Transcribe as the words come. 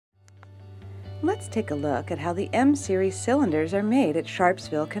Let's take a look at how the M Series cylinders are made at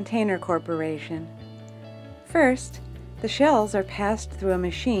Sharpsville Container Corporation. First, the shells are passed through a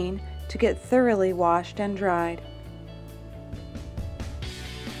machine to get thoroughly washed and dried.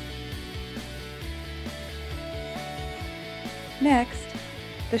 Next,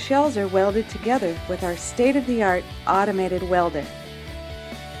 the shells are welded together with our state-of-the-art automated welder.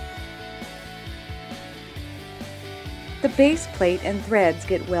 The base plate and threads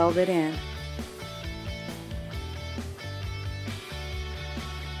get welded in.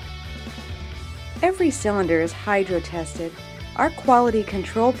 Every cylinder is hydro-tested. Our quality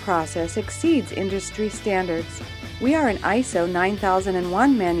control process exceeds industry standards. We are an ISO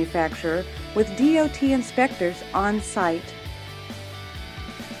 9001 manufacturer with DOT inspectors on site.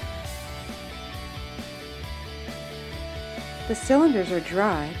 The cylinders are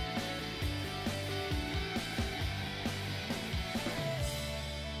dried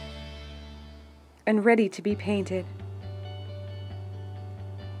and ready to be painted.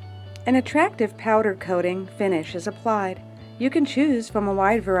 An attractive powder coating finish is applied. You can choose from a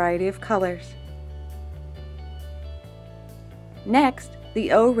wide variety of colors. Next,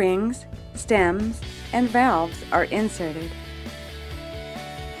 the O-rings, stems, and valves are inserted.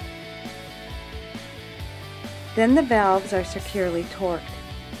 Then the valves are securely torqued.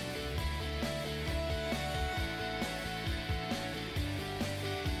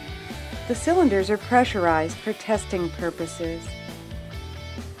 The cylinders are pressurized for testing purposes.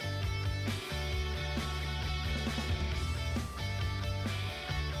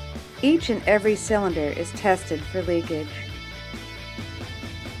 Each and every cylinder is tested for leakage.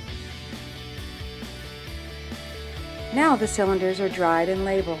 Now the cylinders are dried and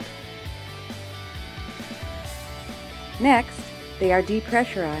labeled. Next, they are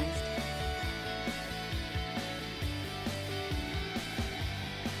depressurized.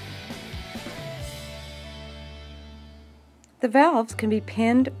 The valves can be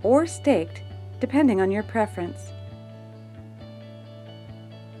pinned or staked depending on your preference.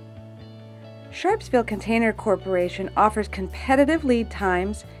 Sharpsville Container Corporation offers competitive lead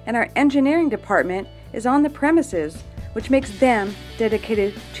times, and our engineering department is on the premises, which makes them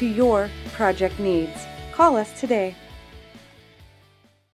dedicated to your project needs. Call us today.